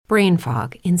brain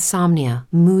fog, insomnia,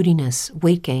 moodiness,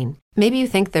 weight gain. Maybe you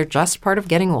think they're just part of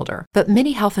getting older, but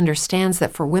MIDI Health understands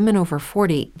that for women over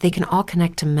 40, they can all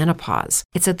connect to menopause.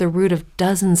 It's at the root of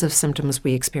dozens of symptoms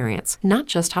we experience, not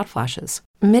just hot flashes.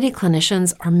 MIDI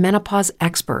clinicians are menopause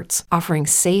experts, offering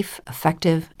safe,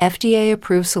 effective,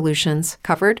 FDA-approved solutions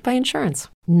covered by insurance.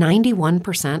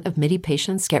 91% of MIDI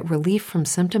patients get relief from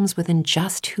symptoms within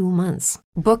just 2 months.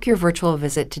 Book your virtual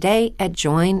visit today at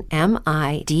joinmidi.com.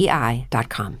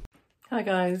 Hi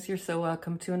guys, you're so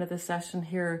welcome to another session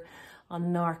here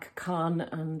on NarcCon,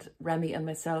 and Remy and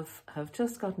myself have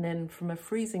just gotten in from a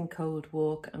freezing cold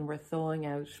walk and we're thawing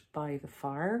out by the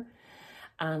fire,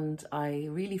 and I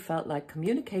really felt like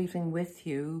communicating with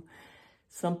you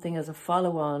something as a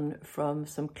follow-on from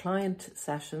some client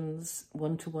sessions,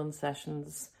 one-to-one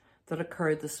sessions that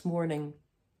occurred this morning.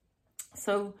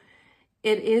 So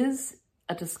it is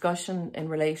a discussion in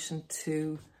relation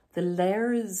to the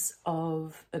layers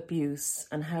of abuse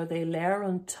and how they layer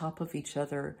on top of each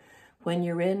other when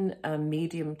you're in a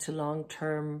medium to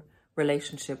long-term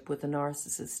relationship with a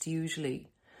narcissist. Usually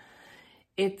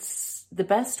it's the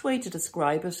best way to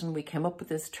describe it, and we came up with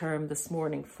this term this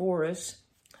morning for it,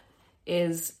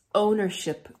 is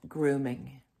ownership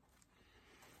grooming.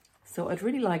 So I'd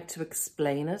really like to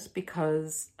explain it,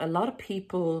 because a lot of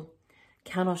people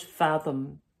cannot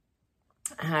fathom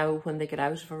how, when they get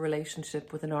out of a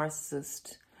relationship with a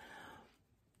narcissist,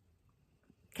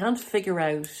 can't figure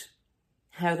out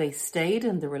how they stayed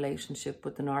in the relationship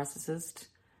with the narcissist,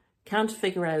 can't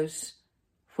figure out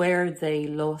where they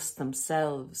lost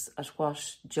themselves, at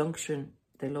what junction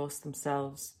they lost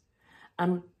themselves,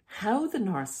 and how the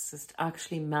narcissist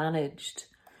actually managed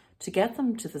to get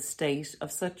them to the state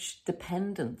of such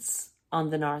dependence on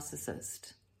the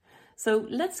narcissist. So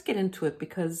let's get into it,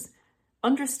 because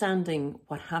understanding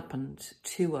what happened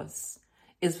to us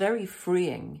is very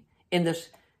freeing, in that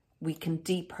we can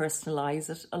depersonalize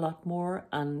it a lot more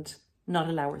and not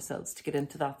allow ourselves to get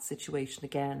into that situation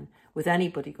again with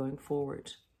anybody going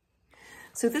forward.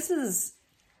 So this is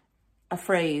a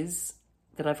phrase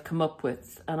that I've come up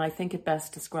with, and I think it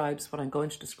best describes what I'm going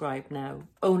to describe now.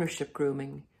 Ownership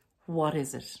grooming. What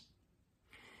is it?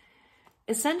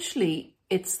 Essentially,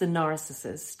 it's the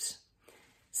narcissist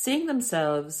seeing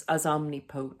themselves as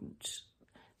omnipotent.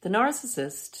 The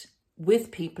narcissist,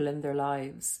 with people in their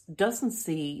lives, doesn't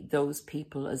see those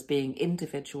people as being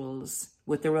individuals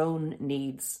with their own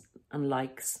needs and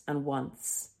likes and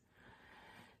wants.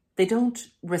 They don't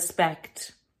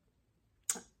respect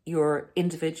your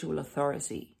individual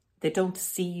authority. They don't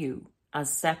see you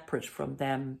as separate from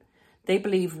them. They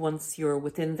believe once you're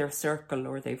within their circle,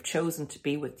 or they've chosen to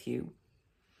be with you,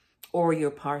 or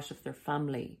you're part of their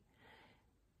family,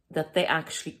 that they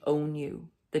actually own you,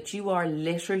 that you are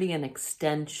literally an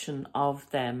extension of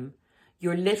them.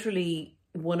 You're literally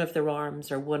one of their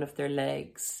arms or one of their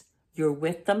legs. You're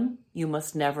with them. You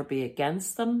must never be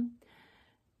against them.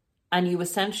 And you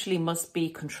essentially must be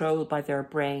controlled by their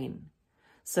brain.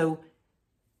 So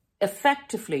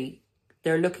effectively,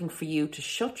 they're looking for you to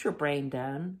shut your brain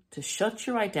down, to shut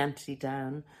your identity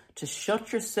down, to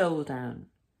shut your soul down,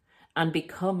 and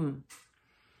become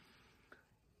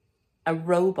a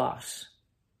robotic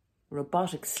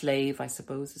slave, I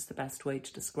suppose is the best way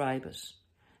to describe it,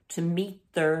 to meet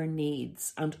their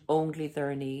needs and only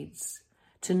their needs,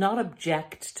 to not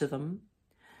object to them,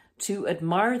 to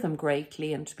admire them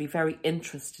greatly and to be very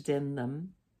interested in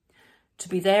them, to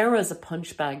be there as a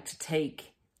punch bag to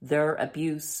take their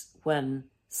abuse when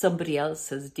somebody else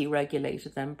has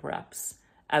deregulated them, perhaps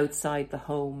outside the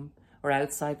home or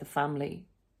outside the family.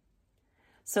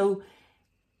 So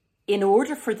in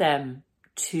order for them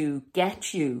to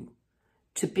get you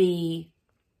to be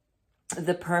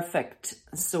the perfect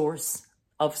source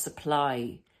of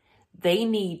supply, they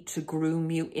need to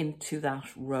groom you into that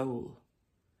role.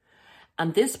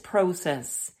 And this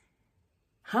process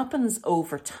happens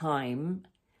over time.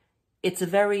 It's a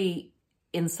very,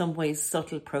 in some ways,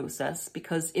 subtle process,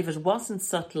 because if it wasn't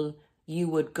subtle, you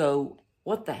would go,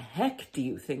 what the heck do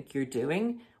you think you're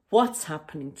doing? What's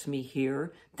happening to me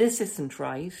here? This isn't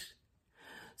right.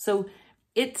 So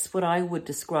it's what I would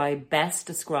best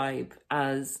describe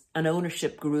as an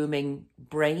ownership grooming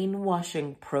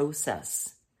brainwashing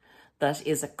process that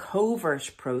is a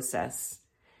covert process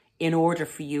in order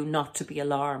for you not to be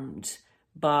alarmed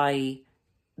by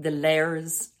the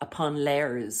layers upon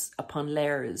layers upon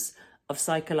layers of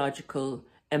psychological,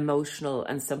 emotional,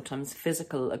 and sometimes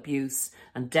physical abuse,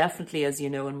 and definitely, as you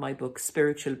know in my book,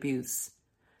 spiritual abuse,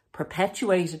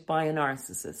 perpetuated by a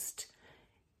narcissist,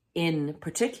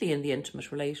 particularly in the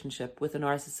intimate relationship with a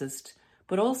narcissist,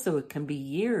 but also it can be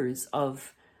years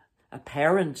of a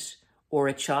parent or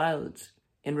a child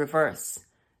in reverse,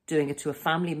 doing it to a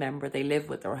family member they live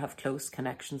with or have close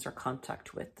connections or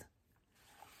contact with.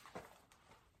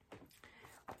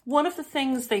 One of the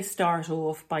things they start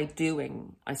off by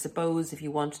doing, I suppose if you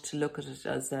wanted to look at it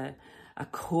as a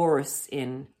course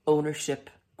in ownership,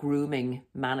 grooming,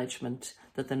 management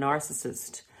that the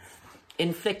narcissist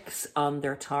inflicts on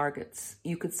their targets,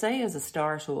 you could say as a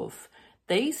start off,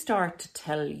 they start to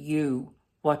tell you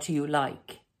what you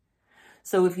like.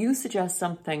 So if you suggest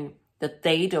something that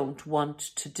they don't want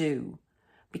to do,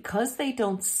 because they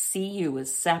don't see you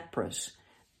as separate,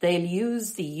 they'll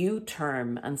use the you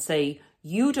term and say,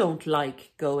 you don't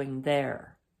like going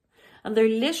there. And they're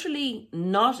literally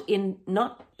not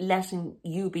letting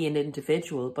you be an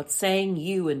individual, but saying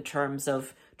you in terms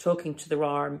of talking to their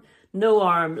arm. No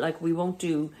arm, like we won't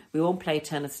play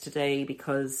tennis today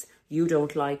because you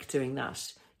don't like doing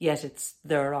that. Yet it's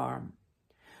their arm.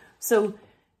 So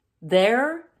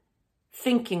they're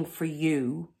thinking for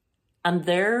you and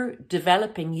they're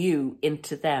developing you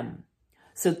into them.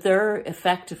 So they're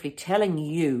effectively telling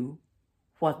you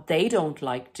what they don't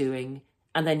like doing,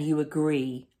 and then you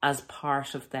agree as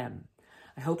part of them.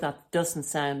 I hope that doesn't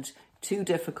sound too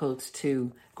difficult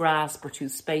to grasp or too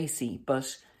spacey,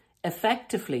 but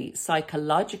effectively,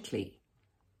 psychologically,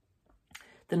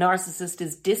 the narcissist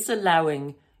is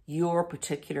disallowing your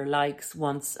particular likes,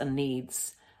 wants and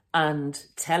needs and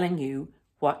telling you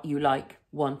what you like,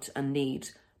 want and need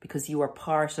because you are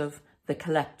part of the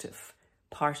collective,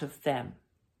 part of them.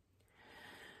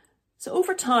 So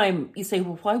over time, you say,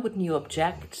 well, why wouldn't you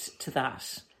object to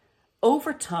that?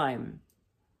 Over time,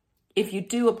 if you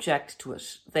do object to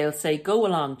it, they'll say, go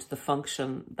along to the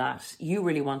function that you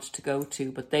really wanted to go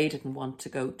to, but they didn't want to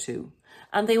go to.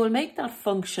 And they will make that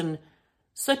function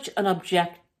such an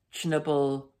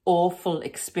objectionable, awful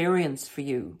experience for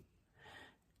you.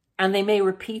 And they may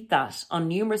repeat that on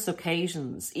numerous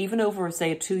occasions, even over,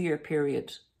 say, a 2-year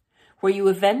period, where you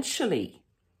eventually,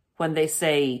 when they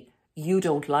say, you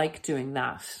don't like doing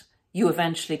that, you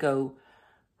eventually go,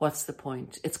 what's the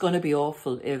point? It's going to be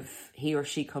awful if he or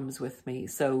she comes with me.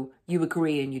 So you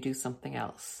agree and you do something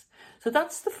else. So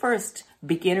that's the first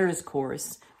beginner's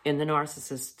course in the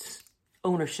narcissist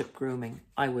ownership grooming,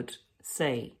 I would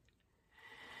say.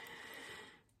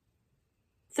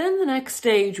 Then the next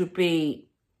stage would be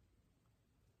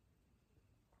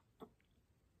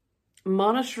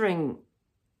monitoring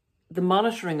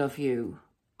of you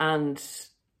and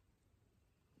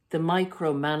the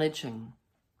micromanaging.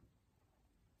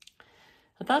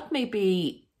 And that may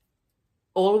be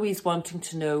always wanting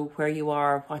to know where you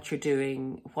are, what you're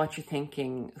doing, what you're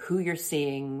thinking, who you're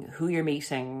seeing, who you're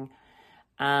meeting,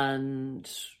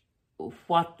 and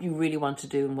what you really want to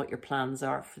do and what your plans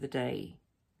are for the day.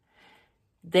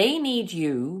 They need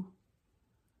you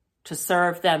to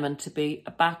serve them and to be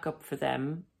a backup for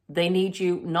them. They need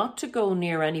you not to go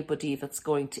near anybody that's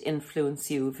going to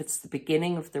influence you if it's the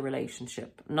beginning of the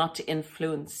relationship, not to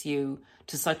influence you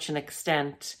to such an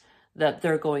extent that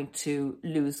they're going to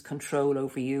lose control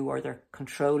over you or their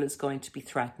control is going to be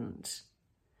threatened.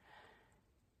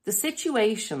 The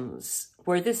situations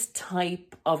where this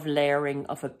type of layering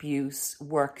of abuse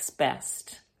works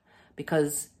best,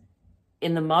 because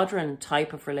in the modern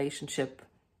type of relationship,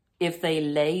 if they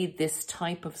lay this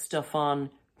type of stuff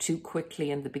on too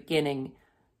quickly in the beginning,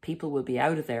 people will be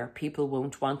out of there. People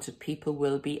won't want it. People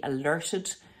will be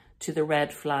alerted to the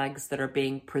red flags that are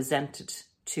being presented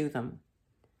to them.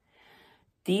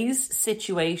 These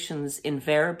situations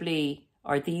invariably,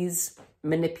 or these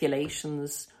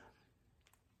manipulations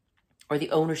or the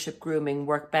ownership grooming,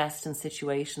 work best in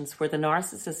situations where the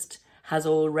narcissist has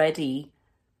already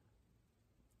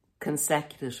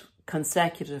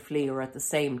consecutively or at the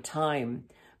same time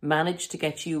managed to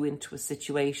get you into a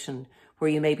situation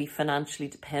where you may be financially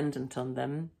dependent on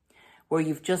them, where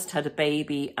you've just had a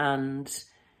baby and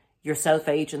your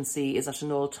self-agency is at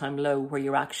an all-time low, where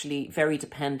you're actually very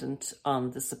dependent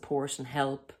on the support and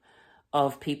help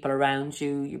of people around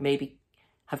you. You maybe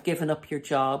have given up your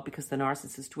job because the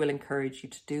narcissist will encourage you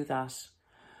to do that.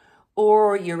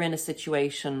 Or you're in a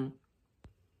situation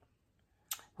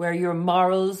where your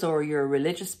morals or your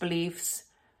religious beliefs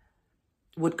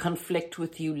would conflict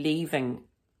with you leaving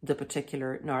the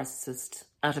particular narcissist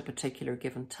at a particular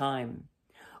given time.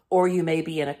 Or you may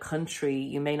be in a country,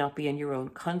 you may not be in your own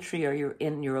country, or you're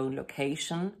in your own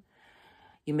location.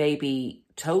 You may be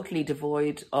totally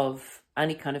devoid of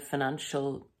any kind of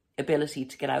financial ability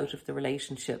to get out of the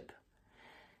relationship.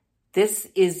 These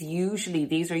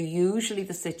are usually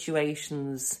the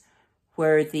situations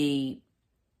where the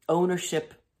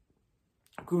ownership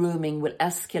grooming will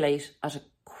escalate at a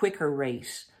quicker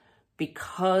rate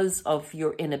because of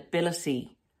your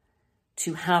inability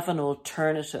to have an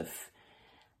alternative,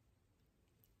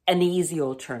 an easy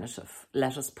alternative,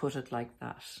 let us put it like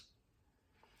that.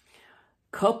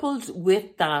 Coupled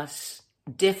with that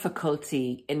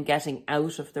difficulty in getting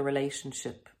out of the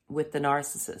relationship with the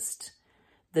narcissist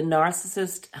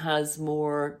has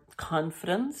more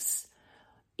confidence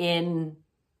in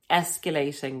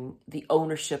escalating the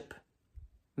ownership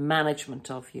management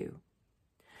of you.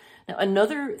 Now,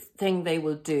 another thing they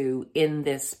will do in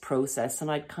this process,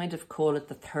 and I'd kind of call it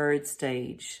the third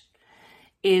stage,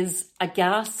 is a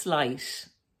gaslight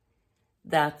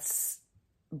that's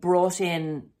brought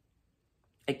in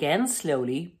again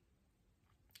slowly,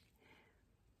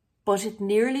 but it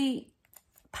nearly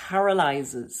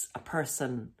paralyzes a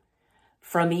person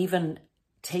from even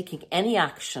taking any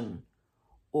action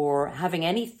or having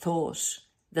any thought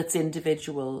that's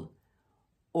individual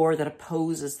or that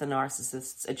opposes the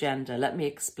narcissist's agenda. Let me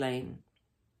explain.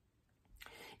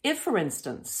 If, for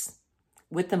instance,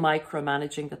 with the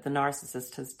micromanaging that the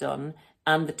narcissist has done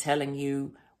and the telling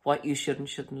you what you should and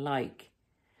shouldn't like,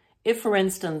 if, for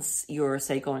instance, you're,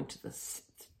 say, going to the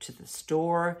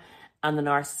store and the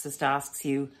narcissist asks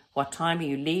you, what time are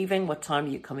you leaving? What time are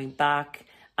you coming back?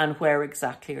 And where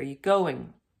exactly are you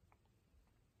going?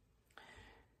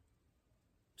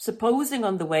 Supposing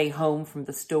on the way home from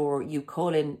the store, you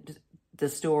call in the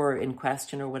store in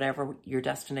question or whatever your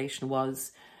destination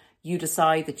was, you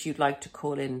decide that you'd like to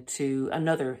call in to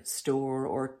another store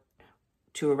or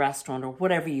to a restaurant or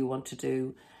whatever you want to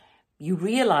do. You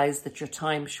realise that your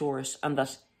time's short and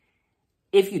that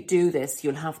if you do this,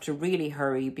 you'll have to really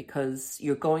hurry because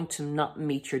you're going to not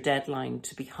meet your deadline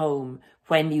to be home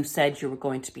when you said you were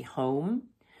going to be home.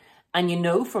 And you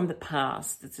know from the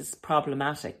past that it's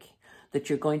problematic, that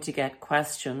you're going to get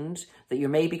questioned, that you're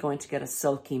maybe going to get a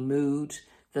sulky mood,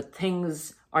 that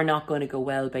things are not going to go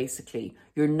well, basically.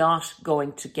 You're not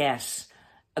going to get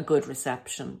a good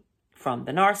reception from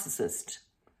the narcissist.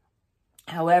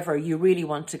 However, you really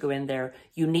want to go in there.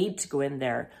 You need to go in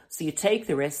there. So you take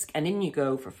the risk and in you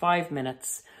go for 5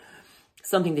 minutes,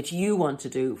 something that you want to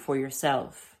do for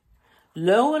yourself.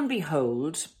 Lo and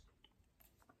behold,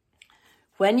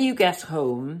 when you get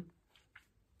home,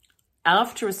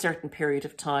 after a certain period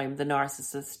of time, the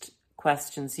narcissist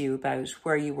questions you about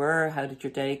where you were, how did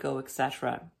your day go,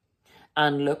 etc.,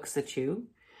 and looks at you,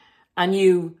 and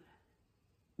you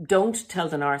don't tell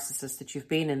the narcissist that you've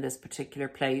been in this particular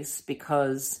place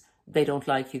because they don't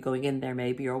like you going in there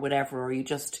maybe or whatever, or you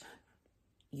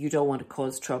don't want to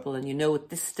cause trouble, and you know at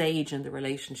this stage in the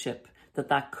relationship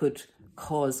that could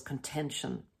cause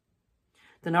contention.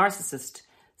 The narcissist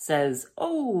says,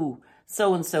 oh,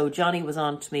 so-and-so, Johnny was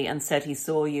on to me and said he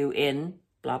saw you in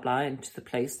blah, blah, into the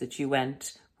place that you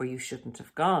went where you shouldn't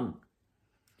have gone.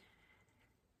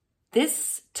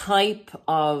 This type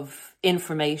of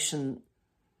information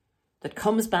that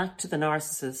comes back to the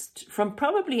narcissist from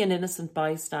probably an innocent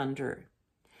bystander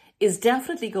is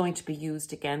definitely going to be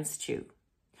used against you.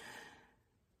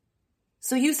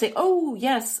 So you say, oh,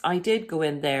 yes, I did go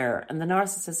in there. And the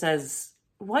narcissist says,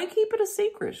 why keep it a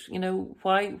secret? You know,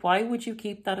 why would you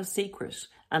keep that a secret?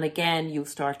 And again, you'll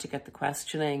start to get the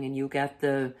questioning and you get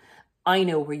the, I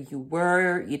know where you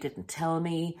were, you didn't tell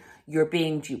me, you're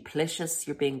being duplicitous,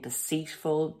 you're being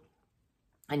deceitful.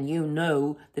 And you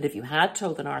know that if you had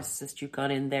told the narcissist you'd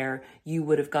gone in there, you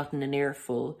would have gotten an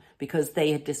earful because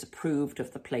they had disapproved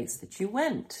of the place that you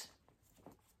went.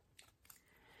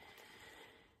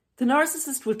 The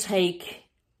narcissist will take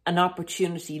an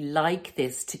opportunity like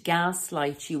this to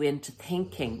gaslight you into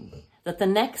thinking that the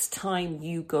next time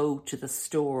you go to the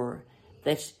store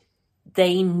that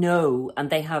they know and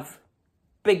they have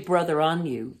Big Brother on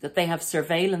you, that they have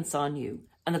surveillance on you,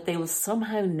 and that they will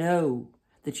somehow know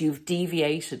that you've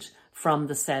deviated from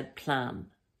the said plan.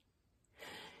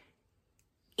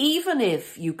 Even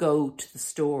if you go to the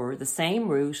store, the same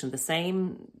route and the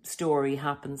same story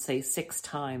happens, say, 6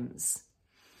 times,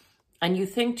 and you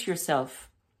think to yourself,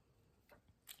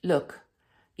 look,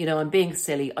 you know, I'm being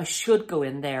silly. I should go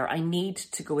in there. I need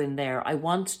to go in there. I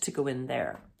want to go in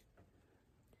there.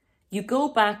 You go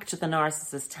back to the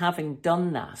narcissist having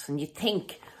done that and you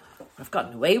think, I've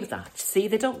gotten away with that. See,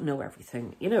 they don't know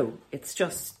everything. You know, it's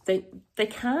just, they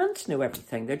can't know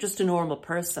everything. They're just a normal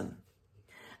person.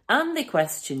 And they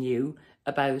question you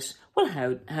about, well,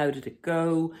 how did it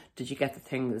go? Did you get the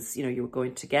things, you know, you were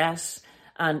going to get?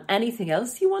 And anything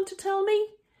else you want to tell me?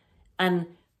 And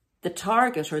the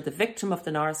target or the victim of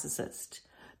the narcissist,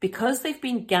 because they've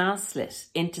been gaslit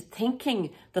into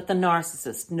thinking that the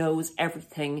narcissist knows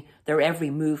everything, their every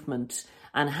movement,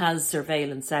 and has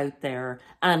surveillance out there,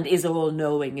 and is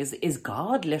all-knowing, is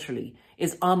God, literally,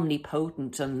 is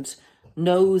omnipotent and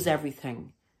knows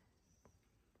everything.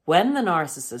 When the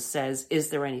narcissist says, is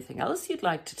there anything else you'd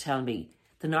like to tell me?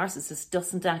 The narcissist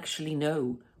doesn't actually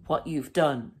know what you've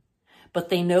done. But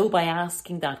they know by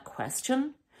asking that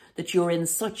question that you're in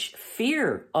such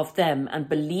fear of them and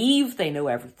believe they know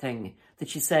everything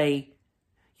that you say,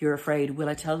 you're afraid, will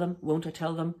I tell them? Won't I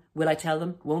tell them? Will I tell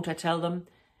them? Won't I tell them?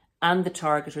 And the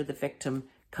target or the victim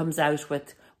comes out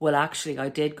with, well, actually, I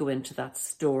did go into that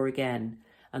store again.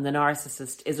 And the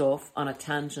narcissist is off on a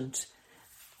tangent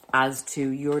as to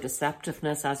your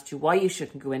deceptiveness, as to why you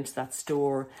shouldn't go into that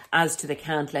store, as to they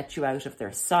can't let you out of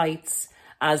their sights,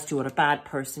 as to what a bad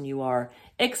person you are,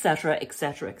 etc.,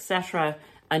 etc., etc.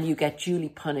 And you get duly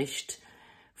punished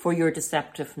for your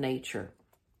deceptive nature.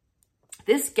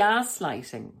 This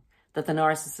gaslighting that the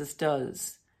narcissist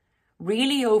does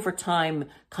really over time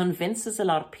convinces a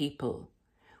lot of people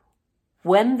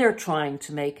when they're trying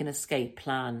to make an escape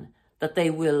plan that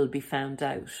they will be found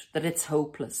out, that it's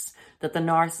hopeless, that the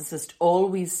narcissist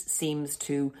always seems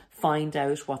to find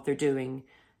out what they're doing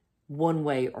one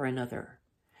way or another.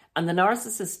 And the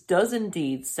narcissist does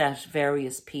indeed set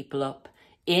various people up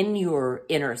in your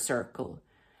inner circle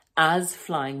as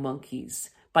flying monkeys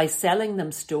by selling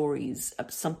them stories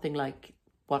of something like,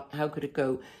 how could it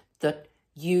go? That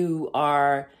you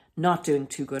are not doing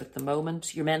too good at the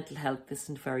moment. Your mental health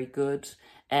isn't very good.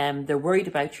 They're worried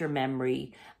about your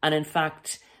memory. And in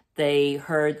fact, they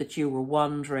heard that you were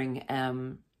wandering,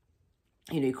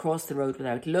 you crossed the road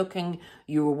without looking.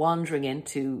 You were wandering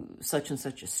into such and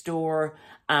such a store,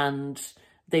 and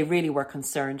they really were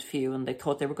concerned for you, and they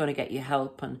thought they were going to get you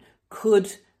help. And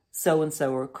could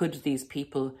so-and-so or could these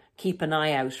people keep an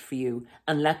eye out for you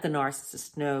and let the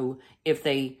narcissist know if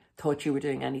they thought you were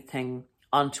doing anything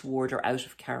untoward or out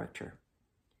of character?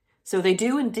 So they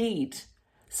do indeed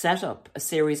set up a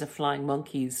series of flying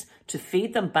monkeys to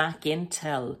feed them back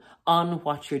intel on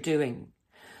what you're doing.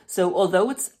 So although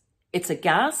it's a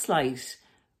gaslight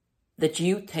that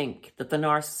you think that the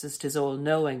narcissist is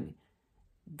all-knowing,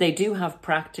 they do have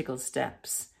practical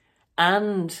steps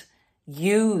and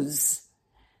use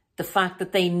the fact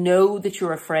that they know that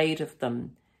you're afraid of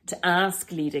them to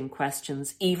ask leading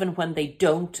questions even when they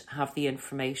don't have the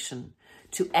information,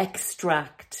 to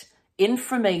extract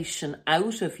information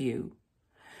out of you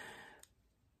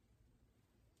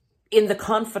in the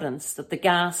confidence that the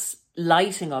gas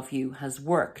lighting of you has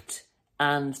worked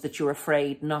and that you're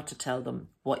afraid not to tell them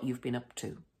what you've been up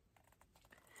to.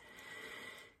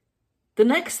 The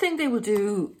next thing they will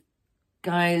do,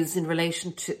 guys, in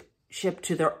relationship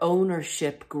to their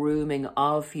ownership grooming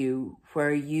of you,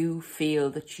 where you feel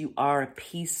that you are a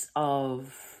piece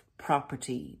of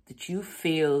property, that you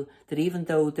feel that even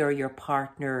though they're your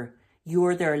partner,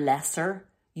 you're their lesser,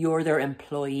 you're their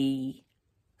employee,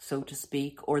 so to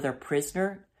speak, or their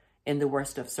prisoner in the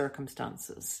worst of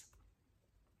circumstances.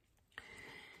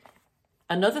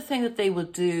 Another thing that they will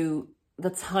do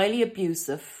that's highly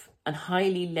abusive and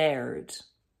highly layered,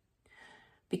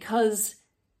 because,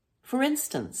 for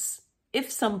instance,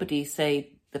 if somebody,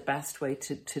 say, the best way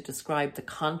to describe the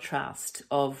contrast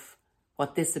of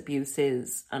what this abuse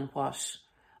is and what,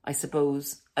 I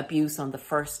suppose, abuse on the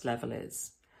first level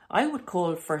is, I would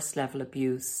call first level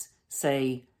abuse,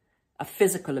 say, a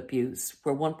physical abuse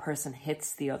where one person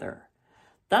hits the other.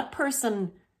 That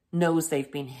person knows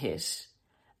they've been hit,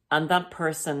 and that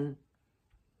person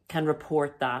can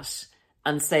report that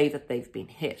and say that they've been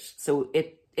hit. So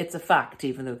it's a fact,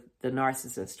 even though the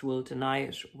narcissist will deny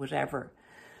it, whatever.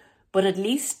 But at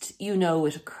least you know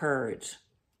it occurred,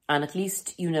 and at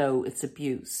least you know it's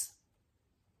abuse.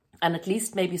 And at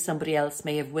least maybe somebody else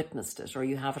may have witnessed it, or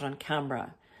you have it on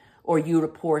camera, or you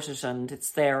report it and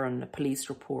it's there on a police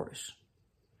report.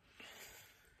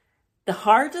 The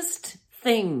hardest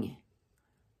thing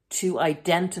to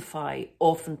identify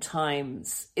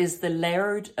oftentimes is the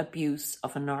layered abuse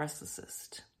of a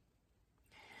narcissist.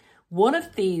 One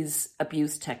of these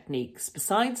abuse techniques,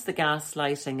 besides the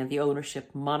gaslighting and the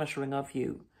ownership monitoring of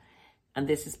you, and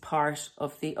this is part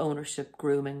of the ownership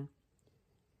grooming,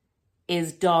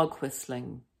 is dog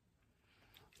whistling.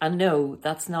 And no,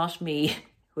 that's not me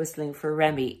whistling for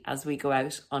Remy as we go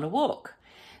out on a walk.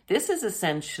 This is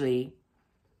essentially,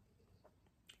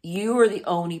 you are the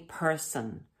only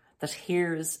person that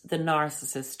hears the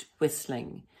narcissist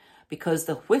whistling, because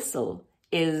the whistle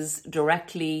is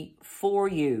directly for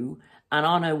you and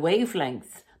on a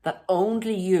wavelength that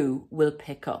only you will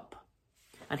pick up.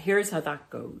 And here's how that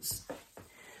goes.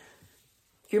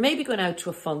 You're maybe going out to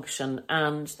a function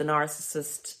and the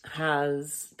narcissist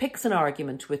picks an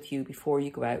argument with you before you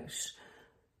go out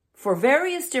for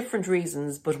various different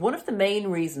reasons, but one of the main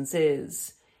reasons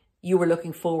is you were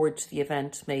looking forward to the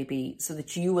event maybe so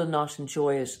that you will not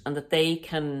enjoy it and that they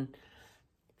can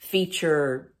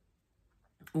feature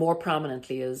more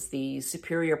prominently as the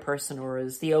superior person or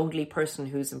as the only person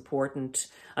who's important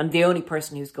and the only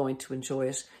person who's going to enjoy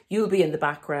it. You'll be in the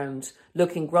background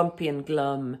looking grumpy and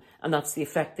glum, and that's the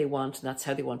effect they want, and that's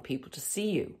how they want people to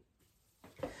see you.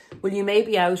 Well, you may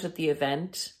be out at the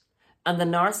event and the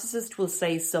narcissist will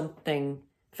say something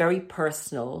very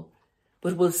personal,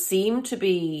 but will seem to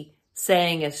be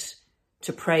saying it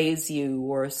to praise you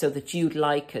or so that you'd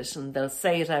like it, and they'll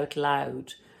say it out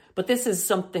loud. But this is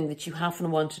something that you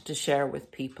haven't wanted to share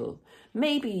with people.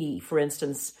 Maybe, for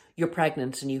instance, you're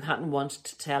pregnant and you hadn't wanted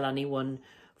to tell anyone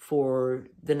for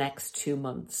the next 2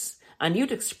 months. And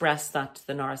you'd expressed that to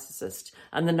the narcissist,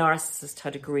 and the narcissist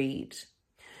had agreed.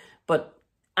 But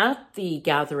at the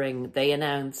gathering, they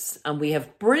announce, and we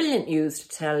have brilliant news to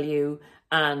tell you,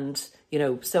 and, you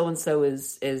know, so-and-so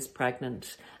is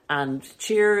pregnant. And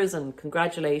cheers and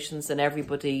congratulations, and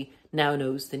everybody now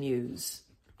knows the news.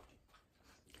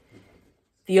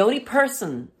 The only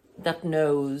person that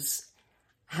knows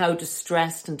how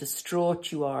distressed and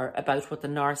distraught you are about what the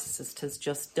narcissist has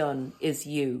just done is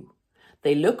you.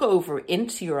 They look over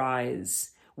into your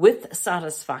eyes with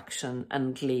satisfaction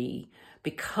and glee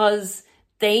because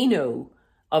they know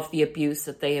of the abuse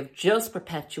that they have just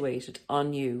perpetuated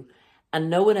on you, and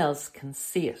no one else can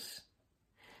see it.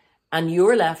 And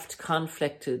you're left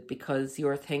conflicted because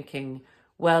you're thinking,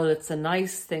 well, it's a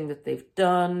nice thing that they've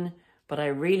done, but I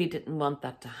really didn't want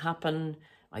that to happen.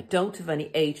 I don't have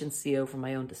any agency over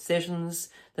my own decisions.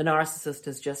 The narcissist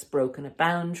has just broken a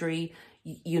boundary.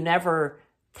 You never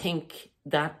think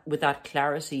that with that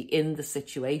clarity in the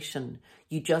situation.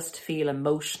 You just feel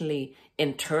emotionally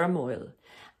in turmoil.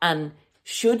 And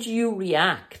should you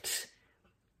react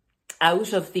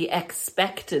out of the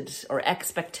expected or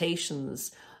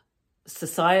expectations,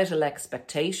 societal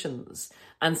expectations,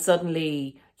 and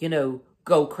suddenly, you know,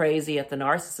 go crazy at the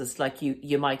narcissist like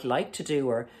you might like to do,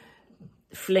 or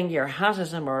fling your hat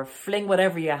at him, or fling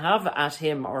whatever you have at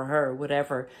him or her,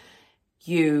 whatever,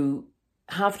 you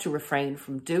have to refrain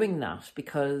from doing that,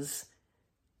 because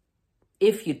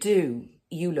if you do,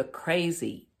 you look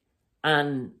crazy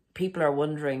and people are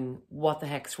wondering what the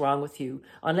heck's wrong with you,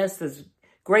 unless there's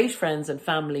great friends and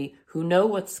family who know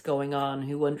what's going on,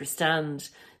 who understand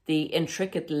the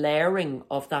intricate layering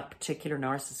of that particular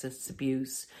narcissist's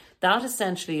abuse. That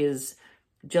essentially is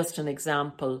just an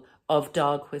example of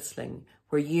dog whistling,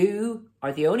 where you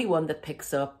are the only one that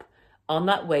picks up on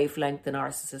that wavelength the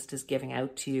narcissist is giving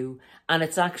out to you, and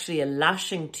it's actually a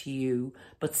lashing to you,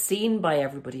 but seen by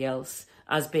everybody else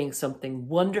as being something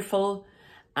wonderful,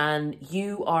 and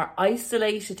you are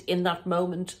isolated in that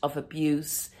moment of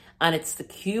abuse, and it's the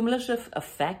cumulative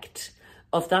effect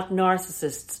of that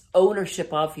narcissist's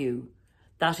ownership of you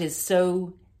that is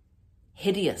so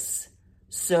hideous,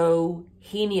 so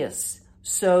heinous,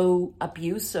 so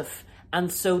abusive,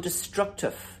 and so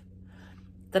destructive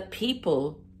that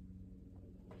people,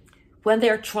 when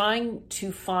they're trying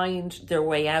to find their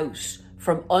way out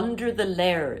from under the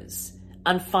layers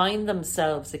and find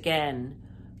themselves again,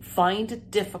 find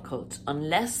it difficult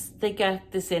unless they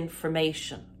get this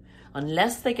information,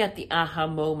 unless they get the aha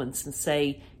moments and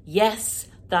say, yes,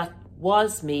 that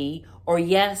was me, or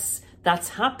yes, that's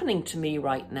happening to me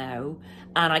right now,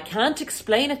 and I can't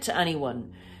explain it to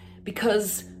anyone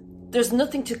because there's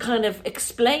nothing to kind of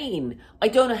explain. I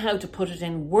don't know how to put it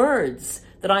in words,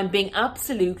 that I'm being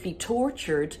absolutely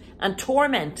tortured and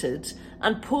tormented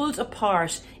and pulled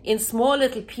apart in small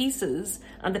little pieces,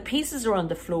 and the pieces are on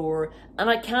the floor, and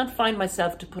I can't find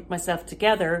myself to put myself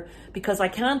together because I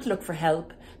can't look for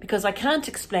help, because I can't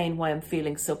explain why I'm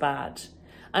feeling so bad.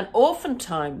 And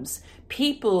oftentimes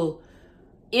people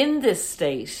in this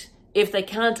state, if they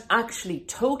can't actually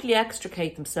totally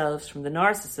extricate themselves from the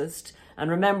narcissist, and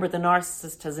remember the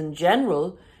narcissist has in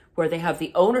general, where they have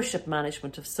the ownership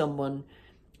management of someone,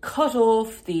 cut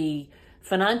off the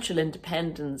financial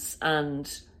independence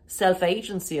and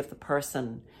self-agency of the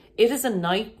person. It is a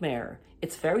nightmare.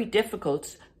 It's very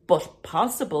difficult, but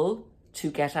possible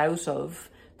to get out of.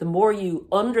 The more you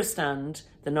understand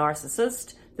the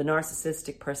narcissist, the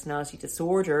narcissistic personality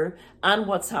disorder, and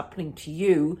what's happening to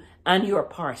you and your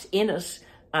part in it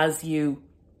as you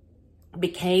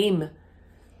became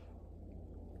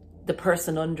the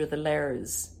person under the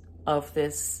layers of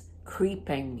this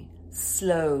creeping,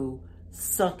 slow,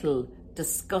 subtle,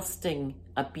 disgusting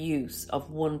abuse of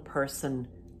one person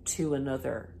to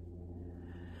another.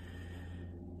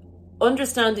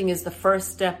 Understanding is the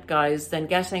first step, guys, then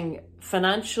getting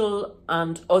financial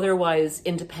and otherwise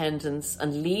independence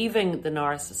and leaving the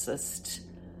narcissist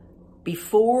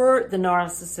before the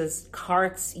narcissist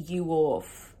carts you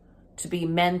off to be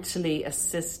mentally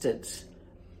assisted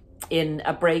in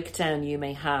a breakdown you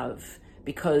may have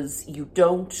because you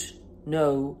don't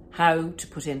know how to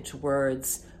put into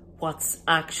words what's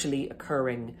actually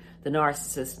occurring. The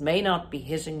narcissist may not be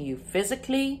hitting you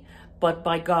physically, but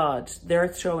by God, they're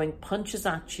throwing punches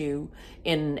at you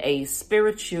in a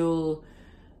spiritual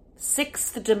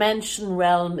sixth dimension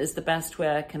realm is the best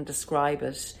way I can describe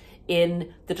it,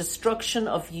 in the destruction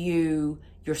of you,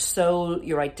 your soul,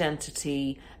 your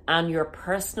identity, and your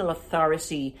personal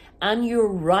authority, and your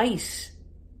right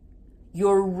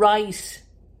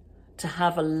to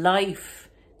have a life,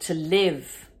 to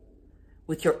live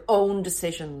with your own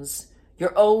decisions,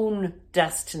 your own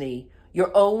destiny,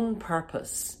 your own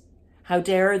purpose. How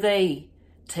dare they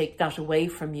take that away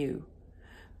from you?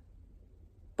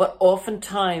 But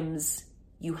oftentimes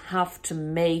you have to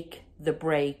make the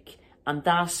break, and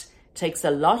that takes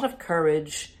a lot of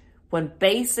courage when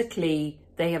basically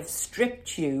they have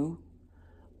stripped you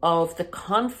of the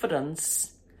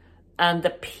confidence and the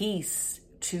peace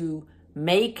to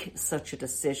make such a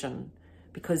decision,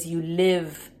 because you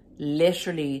live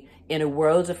literally in a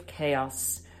world of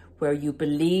chaos where you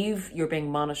believe you're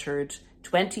being monitored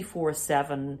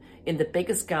 24/7 in the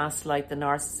biggest gaslight the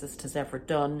narcissist has ever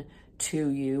done to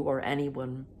you or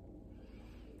anyone.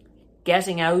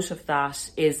 Getting out of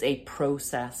that is a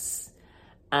process,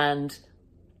 and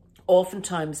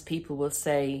oftentimes people will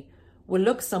say, well,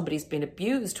 look, somebody's been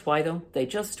abused, why don't they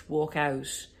just walk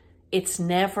out? It's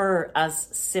never as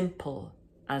simple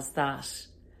as that.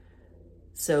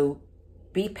 So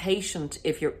be patient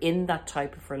if you're in that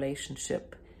type of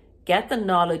relationship. Get the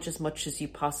knowledge as much as you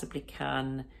possibly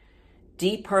can.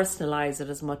 Depersonalize it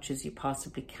as much as you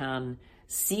possibly can.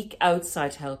 Seek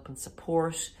outside help and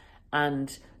support,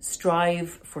 and strive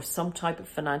for some type of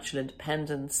financial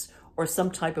independence or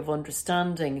some type of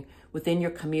understanding within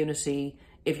your community.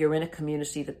 If you're in a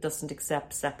community that doesn't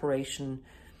accept separation,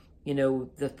 you know,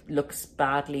 that looks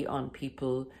badly on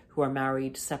people who are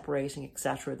married, separating,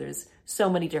 etc. There's so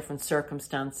many different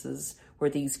circumstances where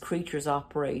these creatures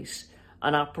operate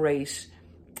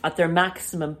at their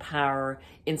maximum power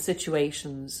in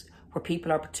situations where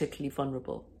people are particularly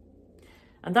vulnerable.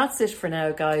 And that's it for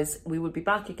now, guys. We will be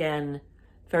back again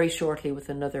very shortly with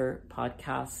another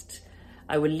podcast.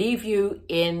 I will leave you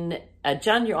on a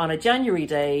January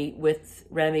day with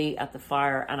Remy at the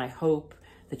fire, and I hope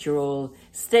that you're all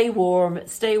stay warm,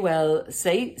 stay well,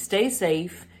 stay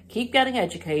safe, keep getting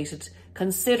educated,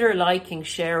 consider liking,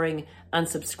 sharing and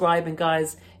subscribing,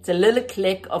 guys. It's a little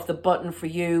click of the button for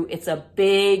you. It's a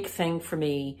big thing for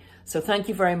me. So thank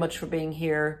you very much for being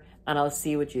here, and I'll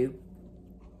see you with you.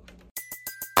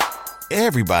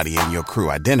 Everybody in your crew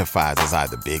identifies as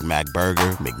either Big Mac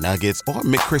Burger, McNuggets, or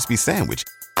McCrispy Sandwich.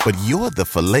 But you're the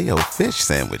Filet-O-Fish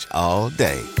Sandwich all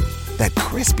day. That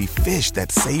crispy fish,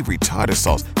 that savory tartar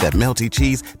sauce, that melty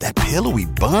cheese, that pillowy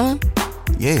bun.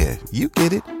 Yeah, you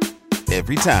get it.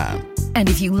 Every time. And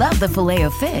if you love the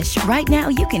Filet-O-Fish, right now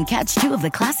you can catch two of the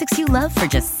classics you love for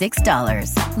just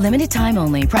 $6. Limited time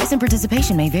only. Price and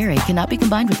participation may vary. Cannot be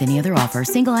combined with any other offer.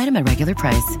 Single item at regular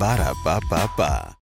price. Ba-da-ba-ba-ba.